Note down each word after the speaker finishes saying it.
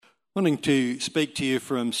Wanting to speak to you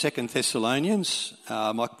from 2 Thessalonians.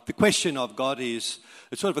 The question I've got is,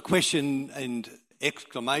 it's sort of a question and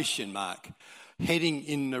exclamation mark, heading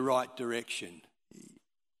in the right direction.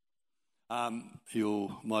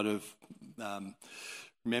 You might have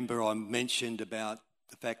remember I mentioned about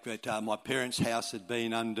the fact that my parents' house had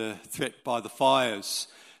been under threat by the fires,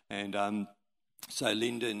 and so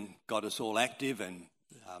Lyndon got us all active, and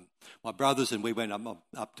my brothers and we went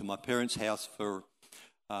up to my parents' house for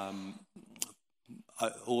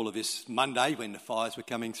all of this Monday when the fires were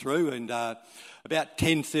coming through, and about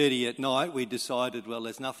 10:30 at night we decided, well,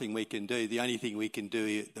 there's nothing we can do. The only thing we can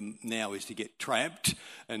do now is to get trapped,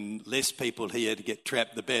 and less people here to get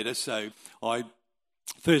trapped the better. So I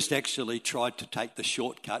first actually tried to take the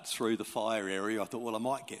shortcut through the fire area. I thought, well, I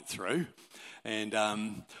might get through, and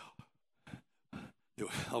I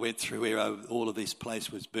went through where all of this place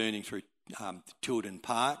was burning through Tilden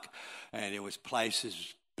Park, and there was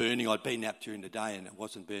places burning. I'd been out during the day and it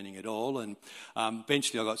wasn't burning at all, and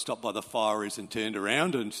eventually I got stopped by the fireys and turned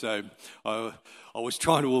around, and so I was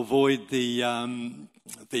trying to avoid the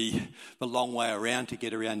long way around to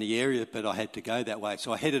get around the area, but I had to go that way.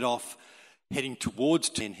 So I heading towards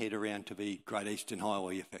and head around to the Great Eastern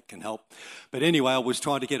Highway if it can help. But anyway, I was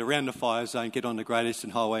trying to get around the fire zone, get on the Great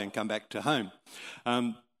Eastern Highway and come back to home.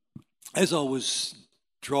 As I was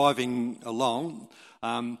driving along,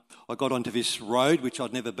 I got onto this road which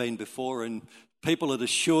I'd never been before, and people had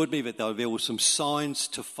assured me that there were some signs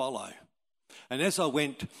to follow. And as I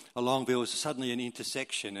went along, there was suddenly an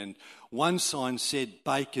intersection, and one sign said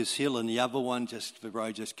Bakers Hill and the other one the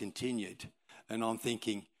road just continued. And I'm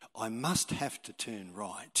thinking, I must have to turn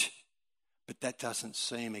right, but that doesn't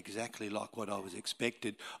seem exactly like what I was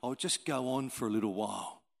expected. I'll just go on for a little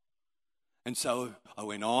while. And so I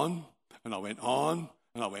went on, and I went on,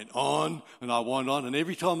 and I went on, and I went on, and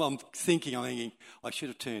every time I'm thinking, I should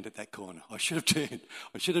have turned at that corner. I should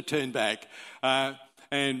have turned back.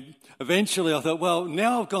 And eventually I thought, well,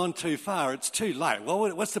 now I've gone too far. It's too late.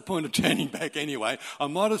 Well, what's the point of turning back anyway? I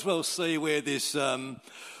might as well see where this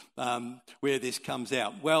comes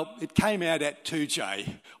out. Well, it came out at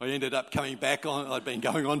 2J. I ended up coming back on. I'd been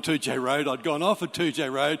going on 2J Road. I'd gone off at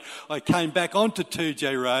 2J Road. I came back onto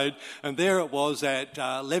 2J Road, and there it was at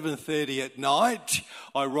 11:30 at night.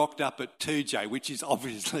 I rocked up at 2J, which is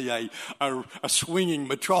obviously a swinging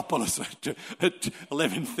metropolis at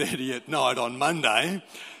 11:30 at night on Monday.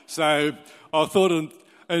 So I thought,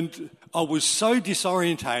 and I was so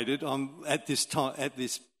disorientated at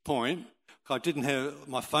this point. I didn't have,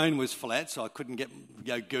 my phone was flat, so I couldn't get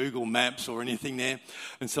Google Maps or anything there.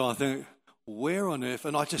 And so I thought, where on earth?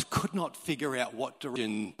 And I just could not figure out what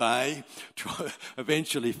direction Bay.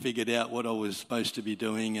 Eventually figured out what I was supposed to be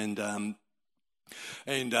doing, and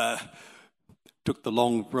took the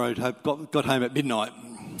long road home. Got home at midnight.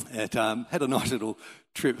 Had a nice little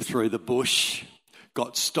trip through the bush.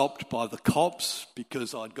 Got stopped by the cops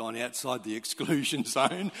because I'd gone outside the exclusion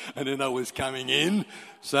zone, and then I was coming in.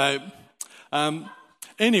 So.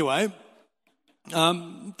 Anyway,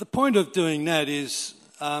 the point of doing that is,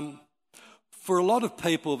 for a lot of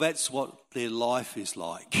people, that's what their life is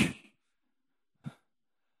like.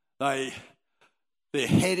 They're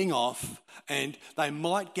heading off, and they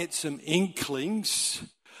might get some inklings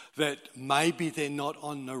that maybe they're not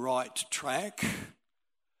on the right track.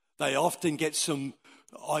 They often get some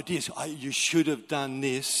ideas, you should have done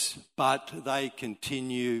this, but they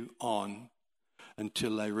continue on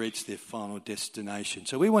until they reach their final destination.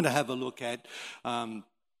 So we want to have a look at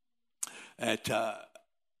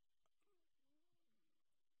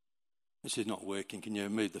this is not working. Can you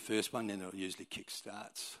move the first one? Then it usually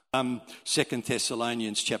kick-starts. 2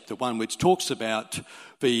 Thessalonians chapter 1, which talks about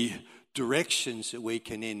the directions that we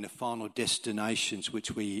can end, the final destinations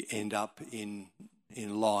which we end up in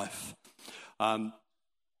life.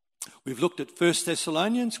 We've looked at 1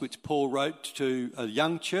 Thessalonians, which Paul wrote to a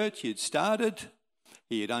young church he had started.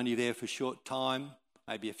 He had only there for a short time,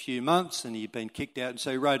 maybe a few months, and he'd been kicked out. And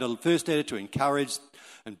so he wrote a first letter to encourage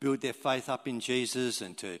and build their faith up in Jesus,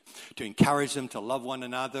 and to encourage them to love one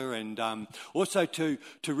another, and also to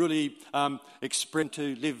really express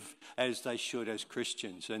to live as they should as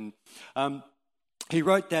Christians. And he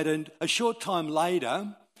wrote that, and a short time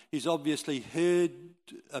later, he's obviously heard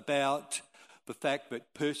about the fact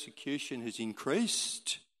that persecution has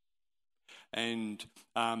increased, and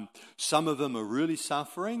some of them are really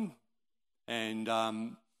suffering, and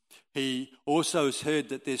he also has heard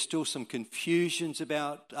that there's still some confusions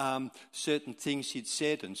about certain things he'd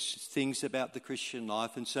said and things about the Christian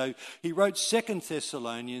life, and so he wrote 2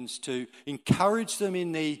 Thessalonians to encourage them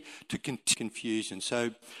to confusion.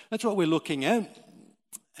 So that's what we're looking at,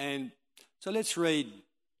 and so let's read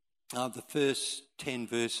the first 10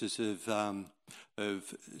 verses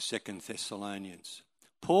of 2 Thessalonians.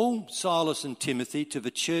 Paul, Silas and Timothy to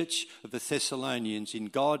the church of the Thessalonians in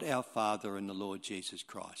God our Father and the Lord Jesus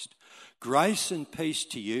Christ. Grace and peace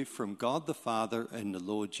to you from God the Father and the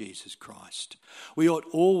Lord Jesus Christ. We ought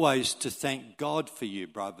always to thank God for you,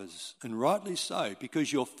 brothers, and rightly so,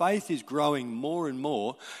 because your faith is growing more and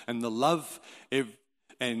more, and the love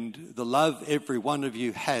every one of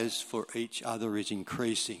you has for each other is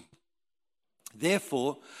increasing.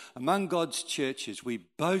 Therefore, among God's churches, we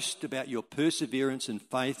boast about your perseverance and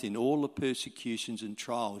faith in all the persecutions and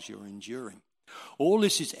trials you're enduring. All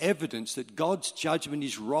this is evidence that God's judgment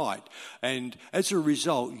is right, and as a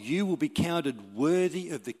result, you will be counted worthy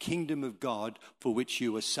of the kingdom of God for which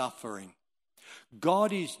you are suffering.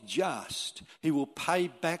 God is just. He will pay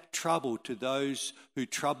back trouble to those who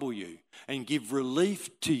trouble you and give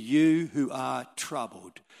relief to you who are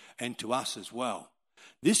troubled, and to us as well.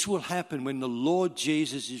 This will happen when the Lord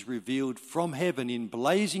Jesus is revealed from heaven in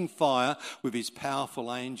blazing fire with his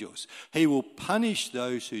powerful angels. He will punish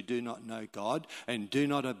those who do not know God and do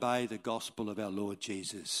not obey the gospel of our Lord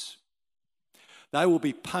Jesus. They will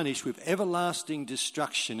be punished with everlasting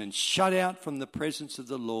destruction and shut out from the presence of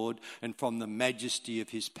the Lord and from the majesty of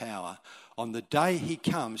his power on the day he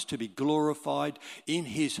comes to be glorified in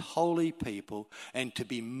his holy people and to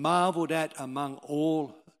be marveled at among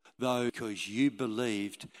all those, because you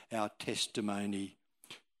believed our testimony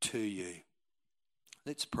to you.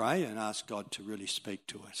 Let's pray and ask God to really speak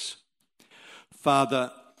to us.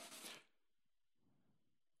 Father,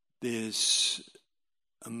 there's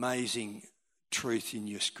amazing truth in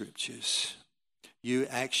your scriptures. You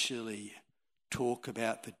actually talk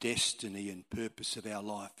about the destiny and purpose of our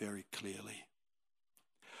life very clearly.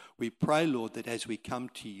 We pray, Lord, that as we come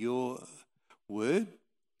to your word,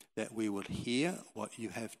 that we will hear what you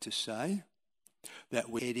have to say, that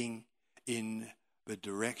we're heading in the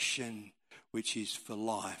direction which is for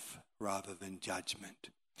life rather than judgment.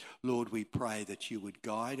 Lord, we pray that you would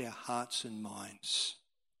guide our hearts and minds.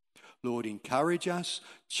 Lord, encourage us,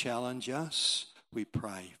 challenge us, we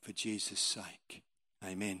pray for Jesus' sake.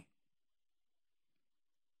 Amen.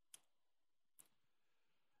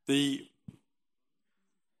 The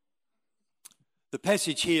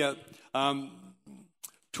passage here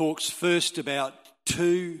talks first about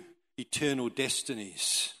two eternal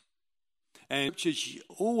destinies. And as you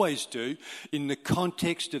always do in the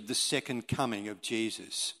context of the second coming of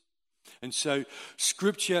Jesus. And so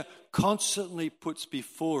Scripture constantly puts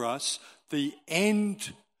before us the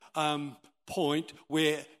end point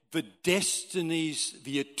where the destinies,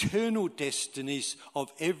 the eternal destinies of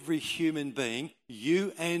every human being,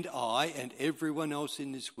 you and I and everyone else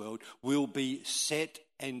in this world, will be set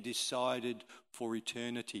and decided for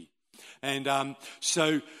eternity. And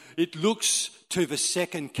so it looks to the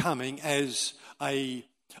second coming as a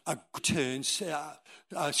return.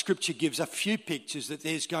 Scripture gives a few pictures that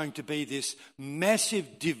there's going to be this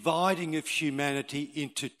massive dividing of humanity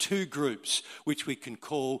into two groups, which we can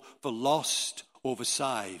call the lost or the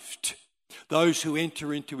saved. Those who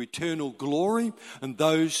enter into eternal glory and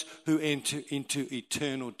those who enter into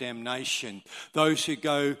eternal damnation. Those who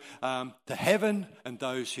go to heaven and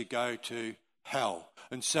those who go to hell.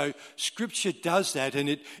 And so Scripture does that, and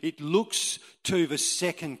it looks to the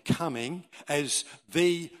second coming as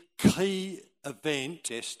the key event,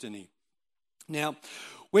 destiny. Now,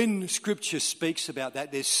 when Scripture speaks about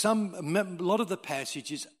that, there's a lot of the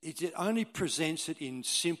passages, it only presents it in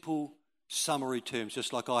simple summary terms,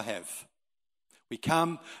 just like I have. We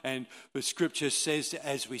come, and the Scripture says,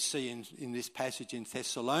 as we see in this passage in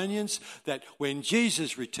Thessalonians, that when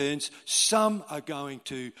Jesus returns, some are going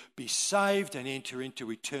to be saved and enter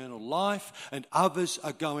into eternal life, and others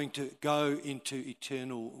are going to go into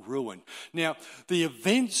eternal ruin. Now, the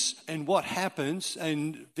events and what happens,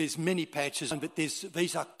 and there's many patches, but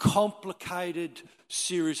these are complicated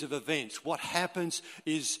series of events. What happens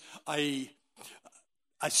is a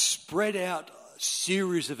spread out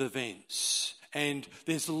series of events. And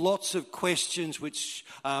there's lots of questions which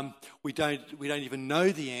we don't even know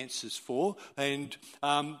the answers for, and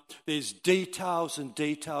there's details and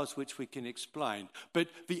details which we can explain. But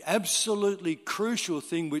the absolutely crucial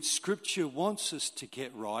thing which Scripture wants us to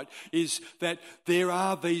get right is that there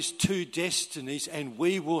are these two destinies, and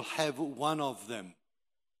we will have one of them.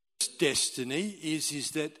 This destiny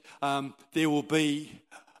is that there will be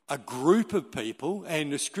a group of people,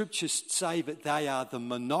 and the Scriptures say that they are the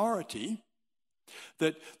minority,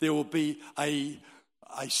 that there will be a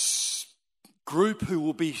group who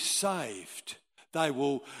will be saved. They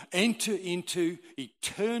will enter into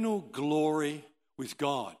eternal glory with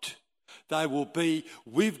God. They will be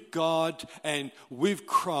with God and with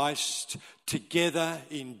Christ together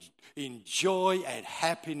in joy and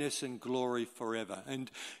happiness and glory forever. And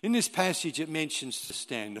in this passage it mentions to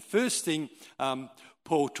stand. The first thing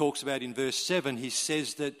Paul talks about in verse 7, he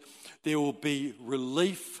says that there will be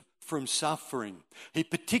relief from suffering. He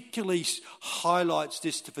particularly highlights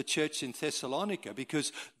this to the church in Thessalonica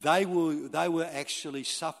because they were actually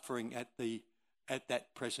suffering at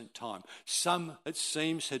that present time. Some, it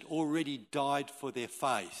seems, had already died for their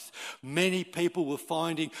faith. Many people were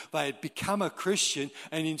finding they had become a Christian,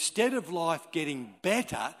 and instead of life getting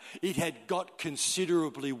better, it had got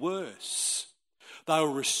considerably worse. They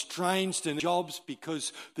were restrained in jobs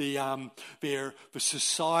because the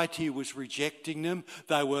society was rejecting them.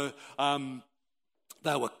 They were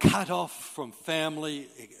cut off from family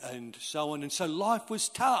and so on. And so life was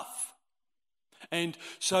tough. And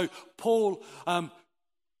so Paul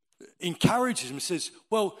encourages him and says,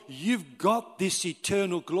 well, you've got this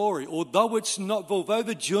eternal glory. Although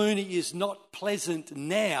the journey is not pleasant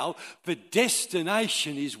now, the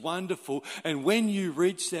destination is wonderful. And when you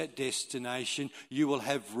reach that destination, you will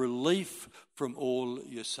have relief from all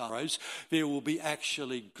your sorrows. There will be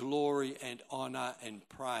actually glory and honour and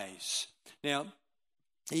praise. Now,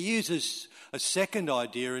 he uses a second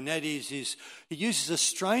idea, and that is he uses a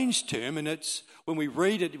strange term, and it's when we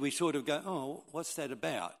read it, we sort of go, oh, what's that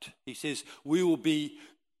about? He says, we will be,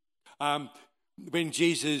 when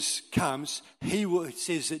Jesus comes, it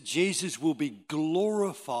says that Jesus will be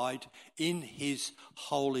glorified in his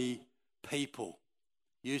holy people.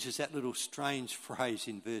 Uses that little strange phrase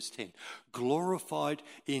in verse 10. Glorified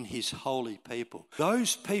in his holy people.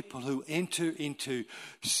 Those people who enter into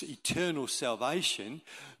eternal salvation,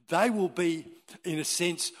 they will be, in a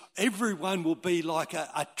sense, everyone will be like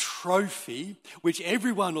a trophy which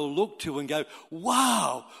everyone will look to and go,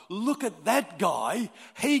 wow, look at that guy.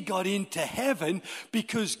 He got into heaven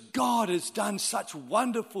because God has done such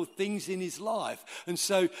wonderful things in his life. And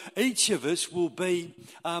so each of us will be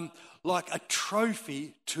like a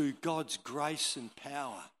trophy to God's grace and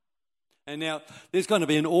power. And now there's going to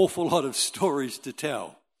be an awful lot of stories to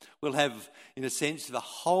tell. We'll have, in a sense, the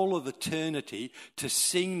whole of eternity to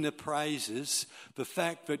sing the praises, the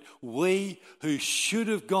fact that we who should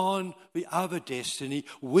have gone the other destiny,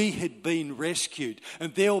 we had been rescued.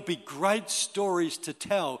 And there will be great stories to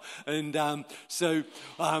tell. And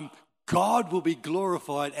God will be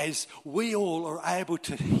glorified as we all are able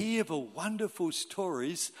to hear the wonderful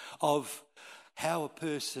stories of how a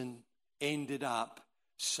person ended up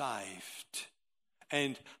saved.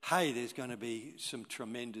 And hey, there's going to be some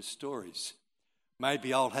tremendous stories.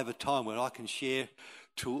 Maybe I'll have a time when I can share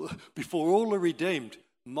before all are redeemed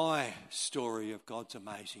my story of God's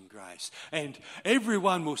amazing grace. And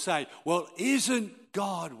everyone will say, well, isn't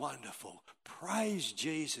God wonderful? Praise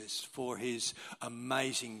Jesus for his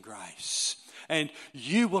amazing grace. And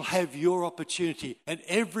you will have your opportunity, and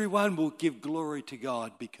everyone will give glory to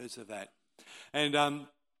God because of that. And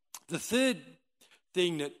the third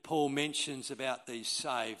thing that Paul mentions about these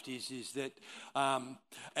saved is that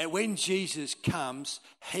when Jesus comes,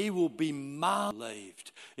 he will be marveled.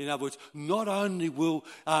 In other words, not only will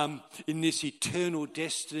in this eternal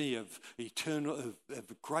destiny of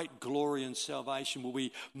great glory and salvation, will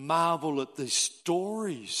we marvel at the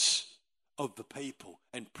stories of the people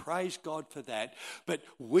and praise God for that, but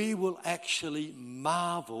we will actually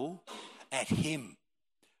marvel at him.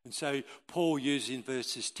 And so Paul uses in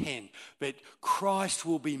verses 10 that Christ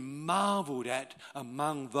will be marvelled at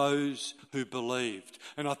among those who believed.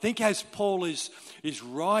 And I think as Paul is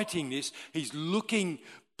writing this, he's looking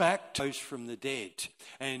back to those from the dead.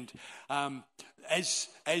 And as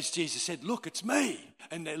Jesus said, look, it's me.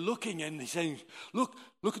 And they're looking and he's saying, look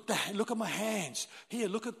at my hands. Here,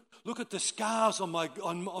 look at the scars on my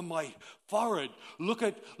forehead. Look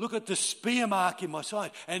at the spear mark in my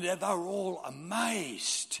side. And they're all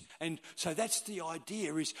amazed. And so that's the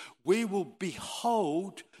idea, is we will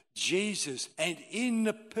behold Jesus. And in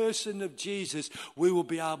the person of Jesus, we will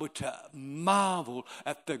be able to marvel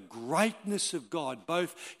at the greatness of God,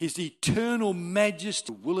 both his eternal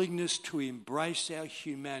majesty, willingness to embrace our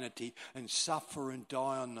humanity and suffer and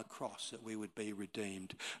die on the cross that we would be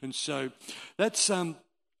redeemed. And so that's the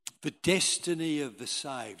destiny of the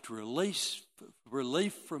saved,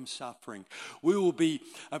 relief from suffering.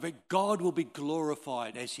 God will be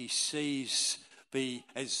glorified as he sees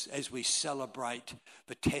as we celebrate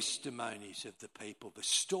the testimonies of the people, the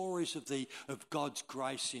stories of God's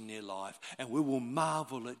grace in their life, and we will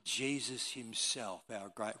marvel at Jesus himself,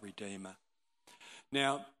 our great Redeemer.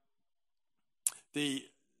 Now, the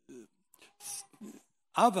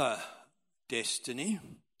other destiny,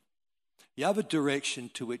 the other direction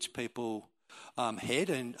to which people head.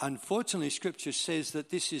 And unfortunately, Scripture says that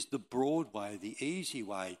this is the broad way, the easy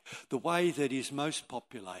way, the way that is most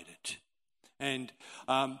populated. And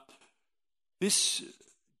this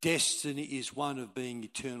destiny is one of being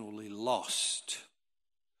eternally lost.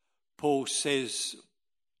 Paul says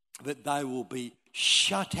that they will be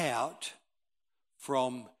shut out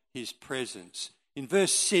from his presence. In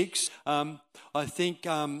verse 6, I think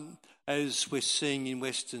as we're seeing in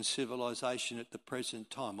Western civilization at the present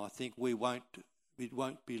time, I think it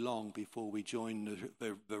won't be long before we join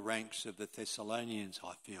the ranks of the Thessalonians,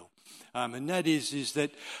 I feel. And that is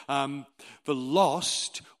that the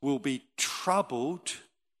lost will be troubled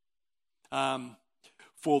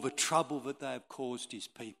for the trouble that they have caused his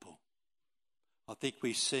people. I think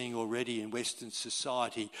we're seeing already in Western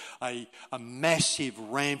society a massive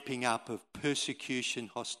ramping up of persecution,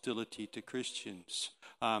 hostility to Christians.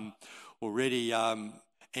 Already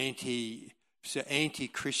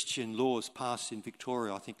anti-Christian laws passed in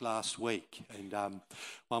Victoria, I think, last week. And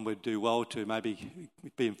one would do well to maybe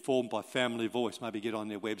be informed by Family Voice, maybe get on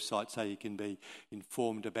their website so you can be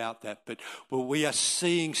informed about that. But we are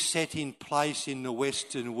seeing set in place in the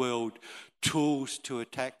Western world tools to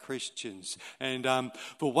attack Christians. And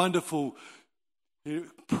the wonderful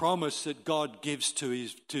promise that God gives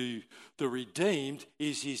to the redeemed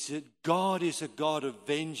is that God is a God of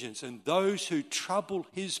vengeance, and those who trouble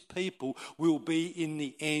his people will be in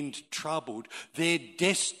the end troubled. Their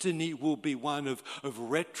destiny will be one of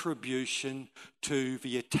retribution to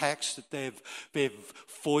the attacks that they've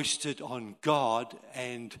foisted on God,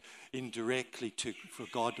 and indirectly for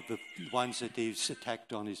God, the ones that he's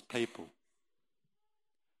attacked on his people.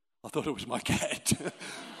 I thought it was my cat.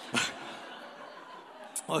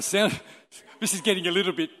 This is getting a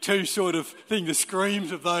little bit too sort of thing, the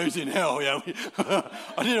screams of those in hell. Yeah.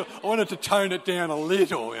 I wanted to tone it down a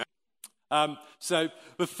little. Yeah. So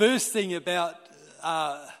the first thing about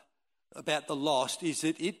the lost is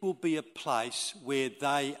that it will be a place where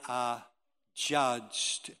they are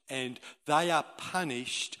judged and they are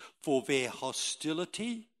punished for their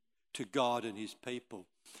hostility to God and his people.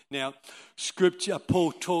 Now, Scripture,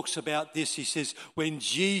 Paul talks about this. He says, when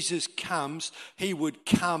Jesus comes, he would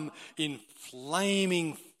come in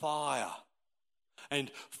flaming fire.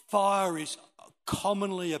 And fire is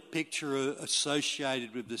commonly a picture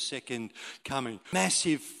associated with the second coming.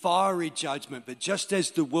 Massive fiery judgment. But just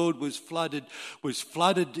as the world was flooded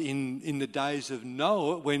in the days of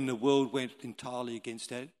Noah, when the world went entirely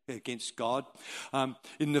against God,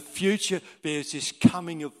 in the future there's this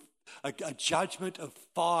coming of a judgment of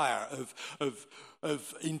fire, of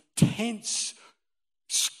intense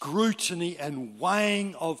scrutiny and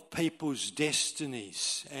weighing of people's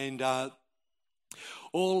destinies. And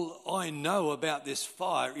all I know about this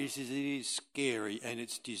fire is it is scary, and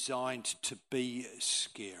it's designed to be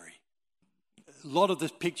scary. A lot of the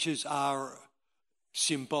pictures are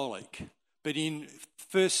symbolic, but in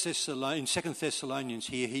 2 Thessalonians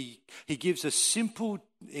here, he gives a simple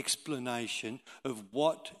explanation of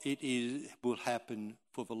what it is will happen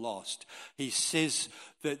for the lost. He says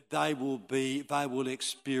that they will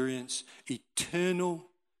experience eternal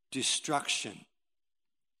destruction.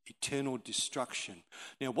 Eternal destruction.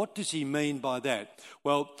 Now, what does he mean by that?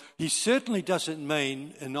 Well, he certainly doesn't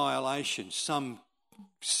mean annihilation. Some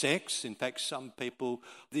sects, in fact, some people,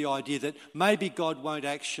 the idea that maybe God won't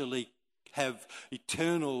actually have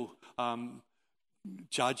eternal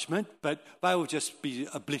judgment, but they will just be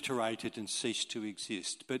obliterated and cease to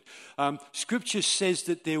exist. But Scripture says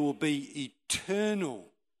that there will be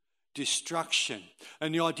eternal destruction.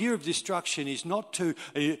 And the idea of destruction is not to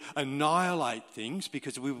annihilate things,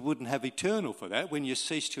 because we wouldn't have eternal for that. When you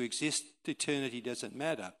cease to exist, eternity doesn't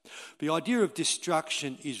matter. The idea of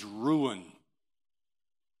destruction is ruin.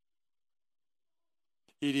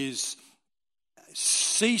 It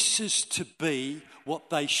ceases to be what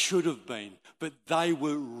they should have been, but they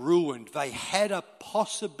were ruined. They had a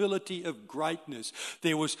possibility of greatness.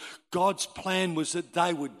 God's plan was that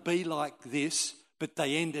they would be like this, but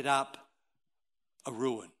they ended up a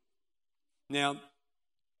ruin. Now,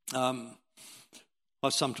 I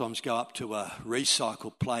sometimes go up to a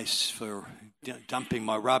recycle place for dumping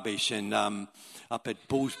my rubbish, and up at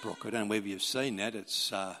Bullsbrook. I don't know whether you've seen that.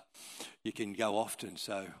 It's you can go often.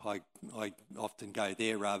 So I often go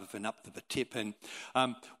there rather than up to the tip. And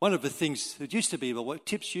one of the things that used to be, well,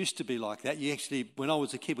 tips used to be like that. You actually, when I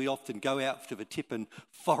was a kid, we often go out to the tip and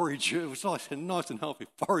forage. It was nice and healthy.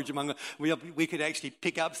 Forage among them. We could actually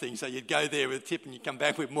pick up things. So you'd go there with a tip and you come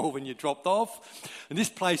back with more when you dropped off. And this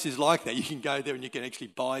place is like that. You can go there and you can actually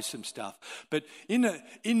buy some stuff. But in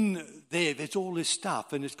there, there's all this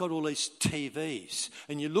stuff, and it's got all these TVs.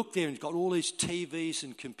 And you look there and it's got all these TVs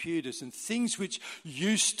and computers and things which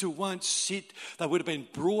used to once sit. They would have been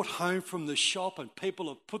brought home from the shop and people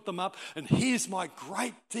have put them up. And here's my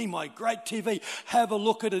great thing, my great TV. Have a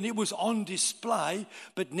look at it. And it was on display,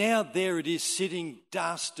 but now there it is sitting,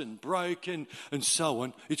 dust and broken and so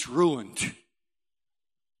on. It's ruined.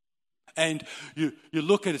 And you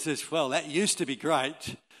look at it and says, well, that used to be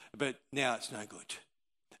great, but now it's no good.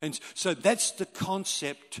 And so that's the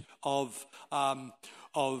concept of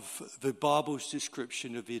the Bible's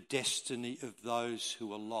description of the destiny of those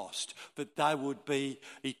who are lost, that they would be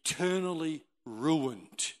eternally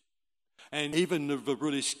ruined. And even the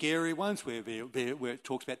really scary ones where it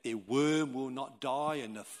talks about their worm will not die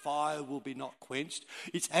and the fire will be not quenched,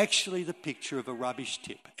 it's actually the picture of a rubbish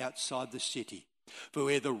tip outside the city, for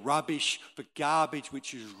where the rubbish, the garbage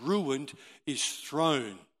which is ruined, is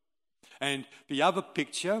thrown. And the other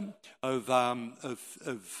picture of our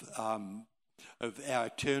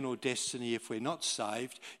eternal destiny, if we're not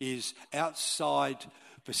saved, is outside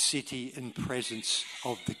the city and presence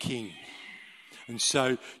of the King. And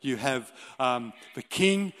so you have the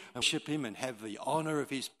King, worship him and have the honour of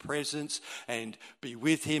his presence and be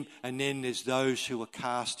with him. And then there's those who are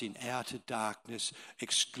cast in outer darkness,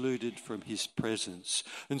 excluded from his presence.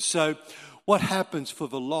 And so what happens for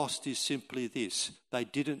the lost is simply this. They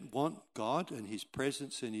didn't want God and his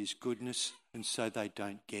presence and his goodness, and so they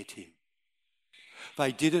don't get him.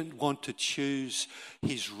 They didn't want to choose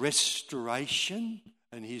his restoration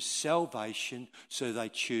and his salvation, so they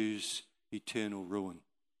choose eternal ruin.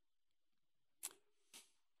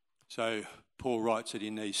 So Paul writes it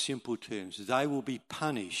in these simple terms. They will be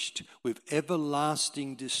punished with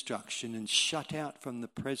everlasting destruction and shut out from the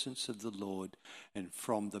presence of the Lord and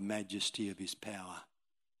from the majesty of his power.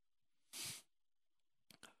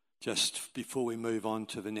 Just before we move on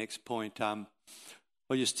to the next point, I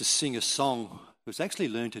used to sing a song. It was actually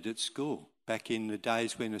learnt it at school back in the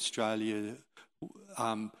days when Australia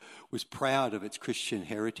was proud of its Christian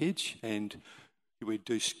heritage, and we'd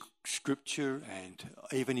do scripture, and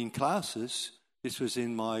even in classes, this was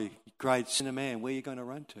in my grade, sinner man, where are you going to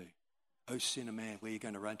run to? Oh, sinner man, where are you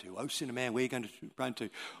going to run to? Oh, sinner man, where are you going to run to?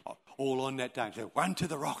 All on that day. So, run to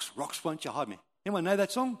the rocks. Rocks won't you hide me. Anyone know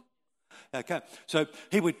that song? Okay. So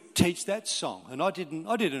he would teach that song, and I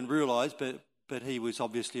didn't realise, but he was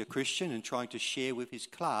obviously a Christian and trying to share with his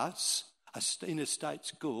class in a state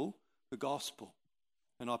school the gospel.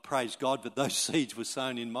 And I praise God that those seeds were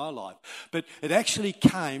sown in my life. But it actually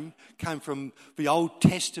came from the Old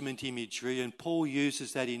Testament imagery, and Paul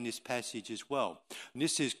uses that in this passage as well. And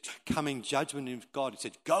this is coming judgment of God. He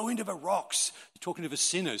said, go into the rocks. He's talking to the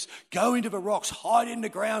sinners. Go into the rocks, hide in the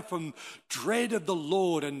ground from dread of the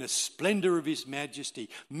Lord and the splendour of his majesty.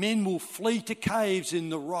 Men will flee to caves in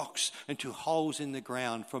the rocks and to holes in the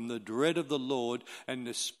ground from the dread of the Lord and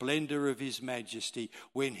the splendour of his majesty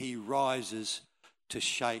when he rises to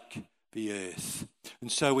shake the earth. And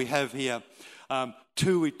so we have here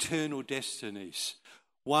two eternal destinies,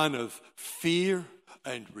 one of fear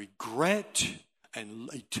and regret and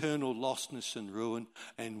eternal lostness and ruin,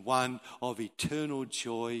 and one of eternal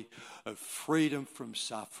joy, of freedom from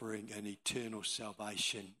suffering and eternal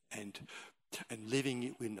salvation, and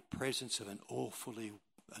living in the presence of an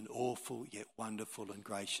awful yet wonderful and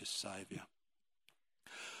gracious Saviour.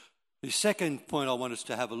 The second point I want us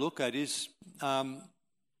to have a look at is a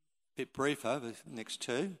bit briefer, the next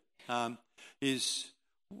two, is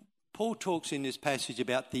Paul talks in this passage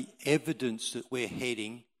about the evidence that we're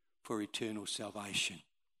heading for eternal salvation.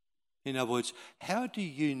 In other words, how do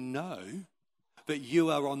you know that you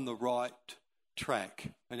are on the right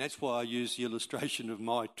track? And that's why I use the illustration of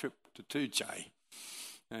my trip to 2J.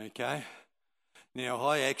 Okay? Now,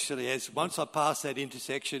 I actually, once I passed that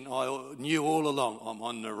intersection, I knew all along I'm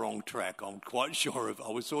on the wrong track. I'm quite sure of, I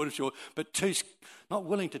was sort of sure, but not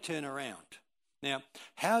willing to turn around. Now,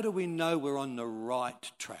 how do we know we're on the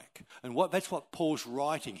right track? And that's what Paul's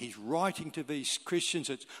writing. He's writing to these Christians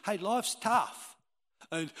that, hey, life's tough.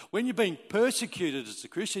 And when you're being persecuted as a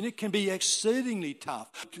Christian, it can be exceedingly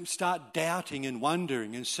tough to start doubting and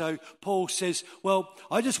wondering. And so Paul says, well,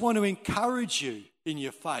 I just want to encourage you in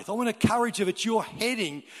your faith. I want to encourage you that you're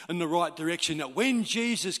heading in the right direction, that when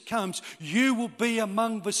Jesus comes, you will be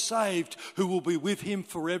among the saved who will be with him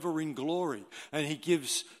forever in glory. And he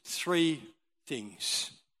gives 3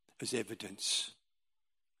 things as evidence.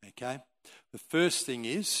 Okay? The first thing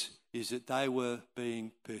is that they were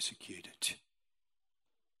being persecuted.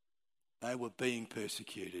 They were being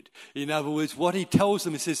persecuted. In other words, what he tells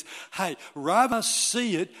them, he says, hey, rather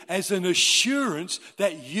see it as an assurance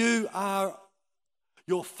that your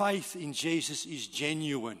faith in Jesus is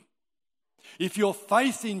genuine. If your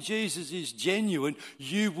faith in Jesus is genuine,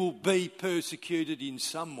 you will be persecuted in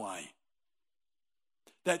some way.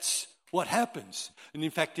 That's what happens. And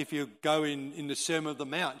in fact, if you go in the Sermon on the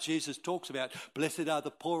Mount, Jesus talks about, blessed are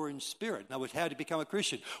the poor in spirit. In other words, how to become a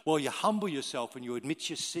Christian? Well, you humble yourself and you admit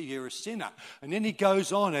you're a sinner. And then he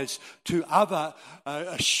goes on as to other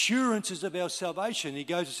assurances of our salvation. He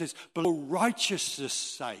goes and says, but for righteousness'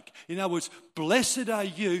 sake. In other words, blessed are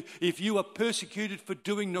you if you are persecuted for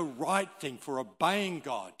doing the right thing, for obeying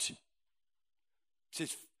God. He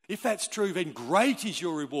says, if that's true, then great is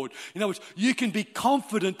your reward. In other words, you can be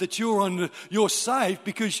confident that you're saved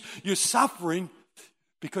because you're suffering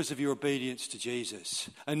because of your obedience to Jesus.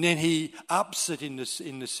 And then he ups it in the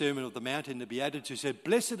Sermon on the Mount, in the Beatitudes, he said,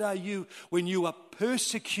 blessed are you when you are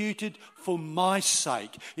persecuted for my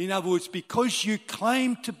sake. In other words, because you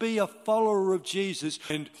claim to be a follower of Jesus.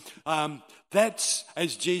 And that's,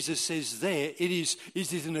 as Jesus says there, it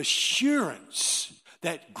is an assurance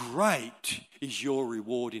that great is your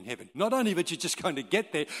reward in heaven. Not only that you're just going to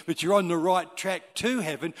get there, but you're on the right track to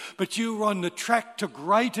heaven, but you're on the track to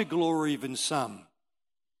greater glory than some.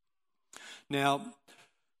 Now,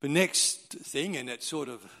 the next thing, and it's sort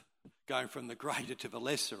of going from the greater to the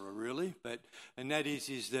lesser, really, and that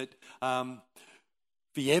is that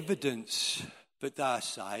the evidence that they're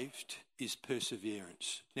saved is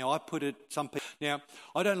perseverance. Now,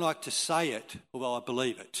 I don't like to say it, although I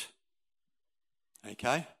believe it.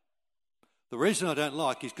 Okay? The reason I don't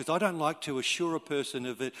like is because I don't like to assure a person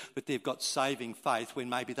of it that they've got saving faith when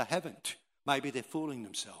maybe they haven't. Maybe they're fooling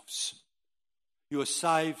themselves. You are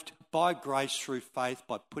saved by grace through faith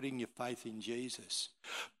by putting your faith in Jesus.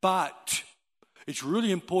 But it's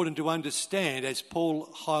really important to understand, as Paul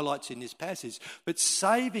highlights in this passage, that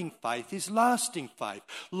saving faith is lasting faith.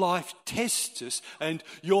 Life tests us, and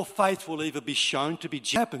your faith will either be shown to be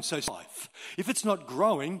genuine. So life. If it's not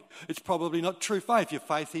growing, it's probably not true faith. Your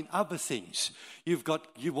faith in other things. You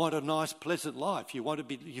want a nice, pleasant life.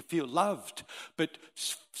 You feel loved. But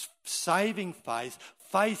saving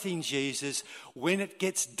faith in Jesus, when it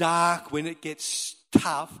gets dark, when it gets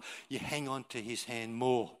tough, you hang on to his hand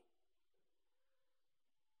more.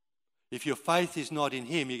 If your faith is not in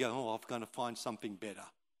him, you go, I'm going to find something better.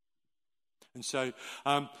 And so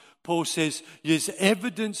Paul says, there's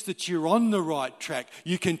evidence that you're on the right track.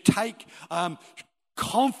 You can take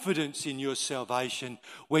confidence in your salvation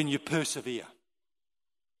when you persevere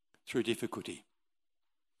through difficulty.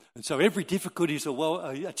 And so every difficulty is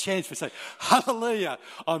a chance for saying, hallelujah,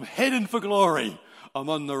 I'm heading for glory. I'm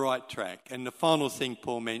on the right track. And the final thing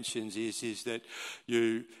Paul mentions is that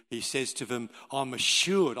he says to them, I'm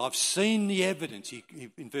assured, I've seen the evidence.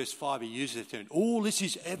 In verse 5 he uses the term, all this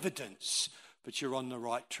is evidence that you're on the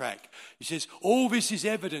right track. He says, all this is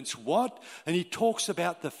evidence. What? And he talks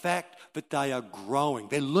about the fact that they are growing.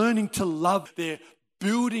 They're learning to love. They're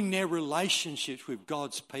building their relationships with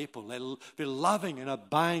God's people. They're loving and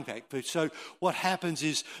obeying that. So what happens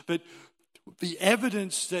is that the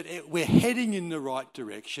evidence that we're heading in the right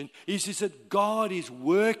direction is that God is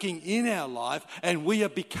working in our life and we are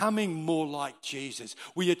becoming more like Jesus.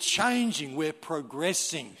 We are changing, we're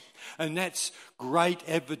progressing. And that's great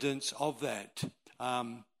evidence of that.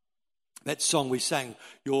 That song we sang,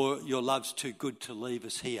 Your love's too good to leave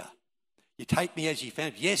us here. You take me as you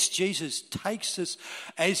found. Yes, Jesus takes us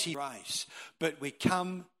as he grace, but we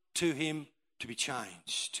come to him to be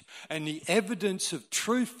changed. And the evidence of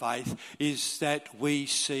true faith is that we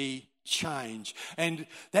see change. And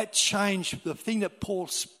that change, the thing that Paul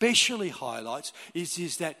specially highlights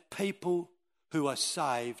is that people who are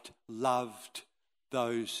saved loved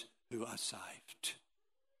those who are saved.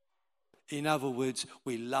 In other words,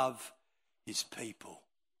 we love his people.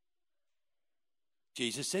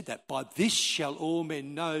 Jesus said that, by this shall all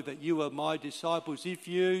men know that you are my disciples if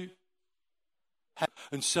you have.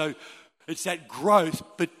 And so it's that growth,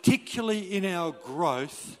 particularly in our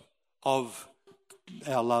growth of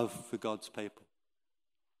our love for God's people.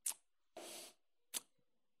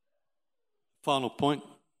 Final point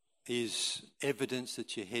is evidence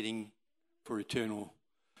that you're heading for eternal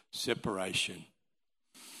separation.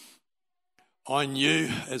 I knew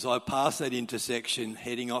as I passed that intersection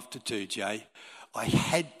heading off to 2J, I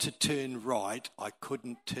had to turn right. I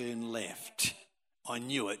couldn't turn left. I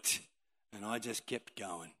knew it, and I just kept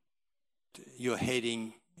going. You're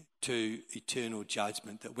heading to eternal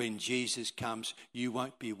judgment, that when Jesus comes, you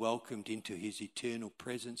won't be welcomed into his eternal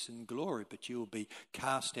presence and glory, but you will be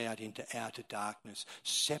cast out into outer darkness,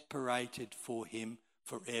 separated for him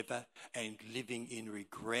forever and living in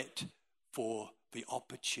regret for the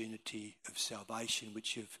opportunity of salvation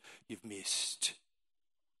which you've missed.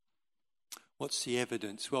 What's the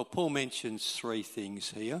evidence? Well, Paul mentions three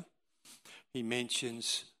things here. He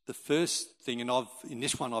mentions the first thing, and in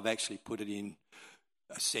this one I've actually put it in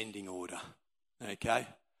ascending order, okay?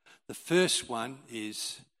 The first one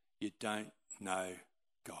is you don't know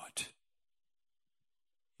God.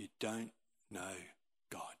 You don't know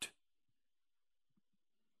God.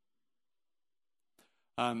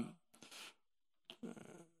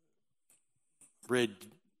 Read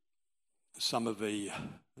some of the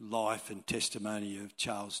life and testimony of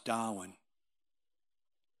Charles Darwin.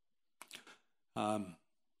 Trying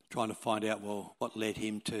to find out, well, what led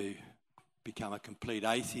him to become a complete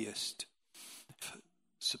atheist.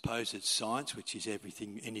 Suppose it's science, which is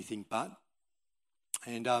anything but.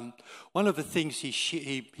 And one of the things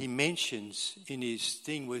he mentions in his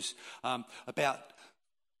thing was about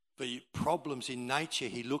the problems in nature.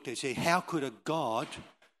 He looked at it and said, how could a God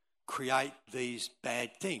create these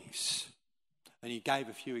bad things? And he gave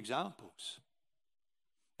a few examples.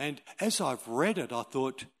 And as I've read it, I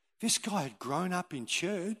thought, this guy had grown up in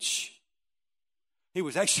church. He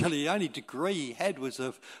was actually, the only degree he had was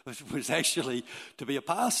actually to be a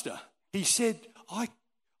pastor. He said, I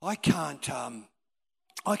can't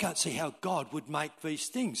see how God would make these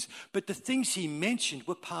things. But the things he mentioned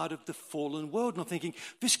were part of the fallen world. And I'm thinking,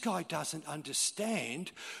 this guy doesn't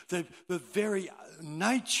understand the very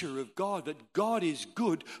nature of God, that God is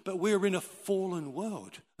good, but we're in a fallen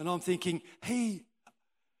world. And I'm thinking, he,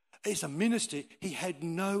 as a minister, he had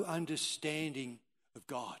no understanding of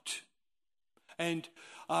God. And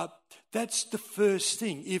that's the first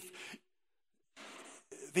thing. If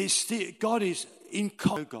God is in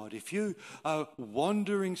God, if you are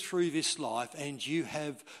wandering through this life and you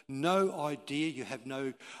have no idea, you have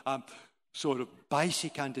no sort of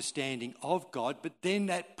basic understanding of God, but then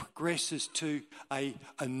that progresses to a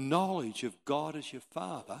knowledge of God as your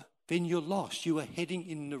Father, then you're lost. You are heading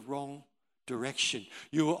in the wrong direction.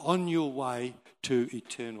 You are on your way to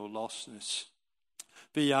eternal lostness.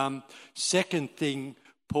 The second thing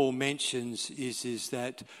Paul mentions is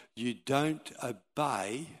that you don't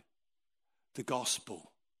obey the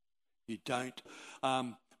gospel. You don't.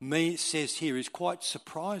 It says here is quite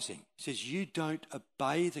surprising. It says you don't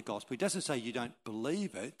obey the gospel. He doesn't say you don't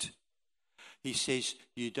believe it. He says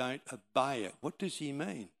you don't obey it. What does he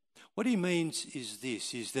mean? What he means is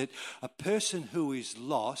this, is that a person who is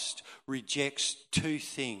lost rejects two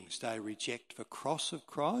things. They reject the cross of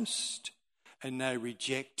Christ and they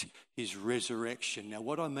reject his resurrection. Now,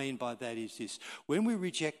 what I mean by that is this. When we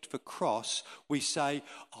reject the cross, we say,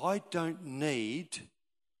 I don't need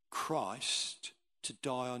Christ to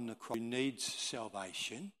die on the cross. Who needs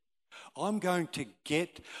salvation? I'm going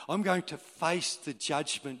to face the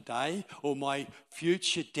judgment day or my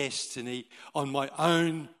future destiny on my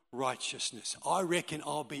own righteousness. I reckon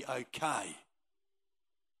I'll be okay.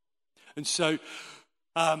 And so,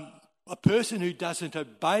 a person who doesn't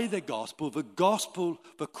obey the gospel,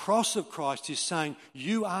 the cross of Christ is saying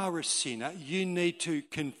you are a sinner, you need to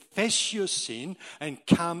confess your sin and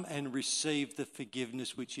come and receive the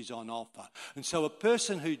forgiveness which is on offer. And so a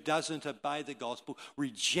person who doesn't obey the gospel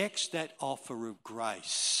rejects that offer of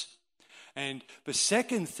grace. And the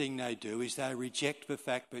second thing they do is they reject the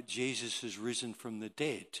fact that Jesus has risen from the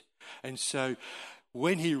dead. And so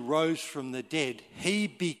when he rose from the dead,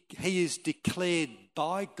 he is declared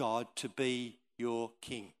by God to be your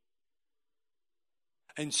king.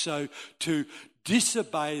 And so to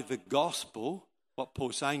disobey the gospel, what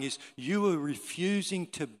Paul's saying is you are refusing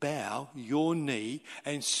to bow your knee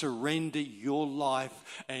and surrender your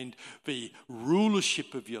life and the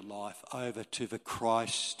rulership of your life over to the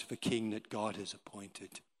Christ, the King that God has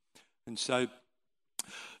appointed. And so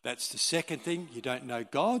that's the second thing. You don't know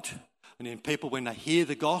God. And then people, when they hear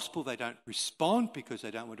the gospel, they don't respond because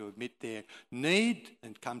they don't want to admit their need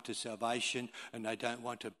and come to salvation, and they don't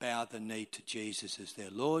want to bow the knee to Jesus as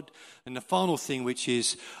their Lord. And the final thing, which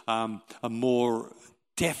is a more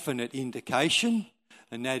definite indication,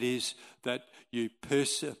 and that is that a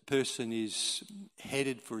person is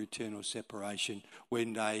headed for eternal separation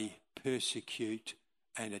when they persecute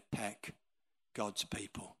and attack God's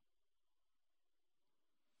people.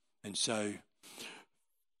 And so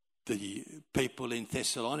the people in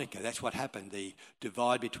Thessalonica. That's what happened. The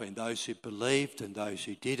divide between those who believed and those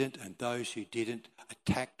who didn't, and those who didn't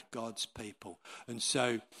attacked God's people. And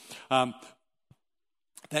so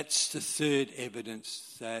that's the third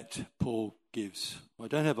evidence that Paul gives. I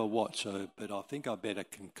don't have a watch, but I think I better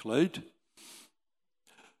conclude.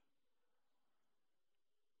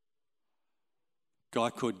 Guy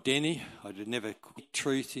called Denny, I did never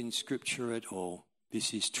truth in Scripture at all.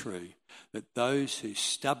 This is true, that those who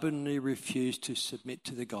stubbornly refuse to submit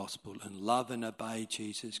to the gospel and love and obey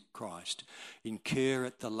Jesus Christ incur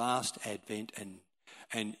at the last advent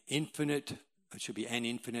an infinite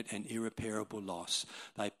and irreparable loss.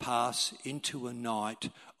 They pass into a night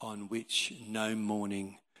on which no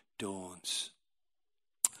morning dawns.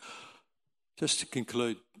 Just to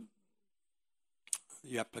conclude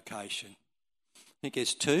the application, I think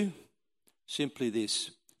there's two. Simply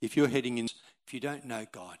this: if you don't know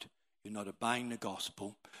God, you're not obeying the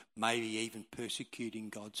gospel, maybe even persecuting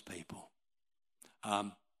God's people.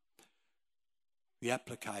 The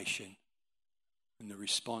application and the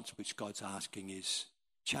response which God's asking is,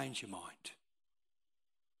 change your mind.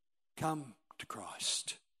 Come to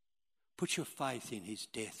Christ. Put your faith in his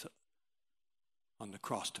death on the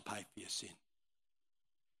cross to pay for your sin.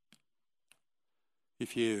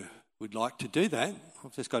 If you would like to do that,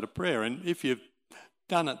 I've just got a prayer, and if you've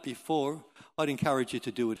done it before, I'd encourage you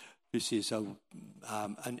to do it. This is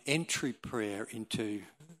an entry prayer into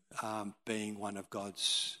being one of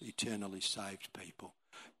God's eternally saved people.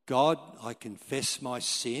 God, I confess my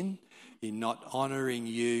sin in not honouring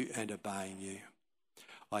you and obeying you.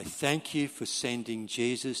 I thank you for sending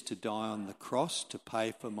Jesus to die on the cross to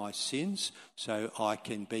pay for my sins so I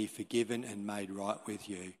can be forgiven and made right with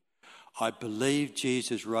you. I believe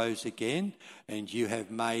Jesus rose again and you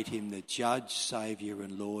have made him the judge, saviour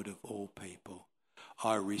and Lord of all people.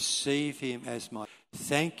 I receive him as my...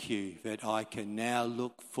 Thank you that I can now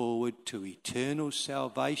look forward to eternal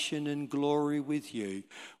salvation and glory with you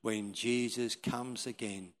when Jesus comes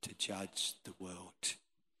again to judge the world.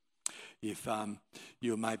 If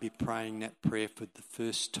you may be praying that prayer for the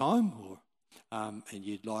first time, or and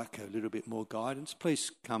you'd like a little bit more guidance,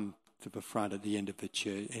 please come to the front at the end of the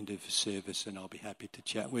service, and I'll be happy to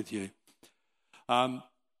chat with you.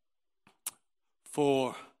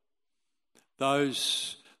 For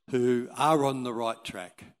those who are on the right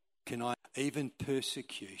track, even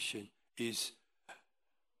persecution is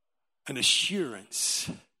an assurance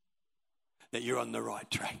that you're on the right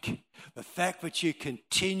track. The fact that you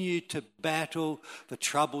continue to battle the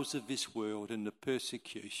troubles of this world and the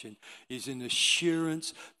persecution is an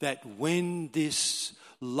assurance that when this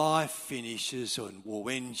life finishes or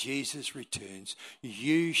when Jesus returns,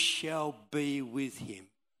 you shall be with him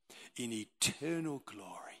in eternal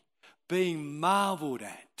glory, being marvelled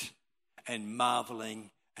at and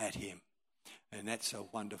marvelling at him. And that's a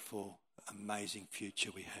wonderful, amazing future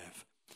we have.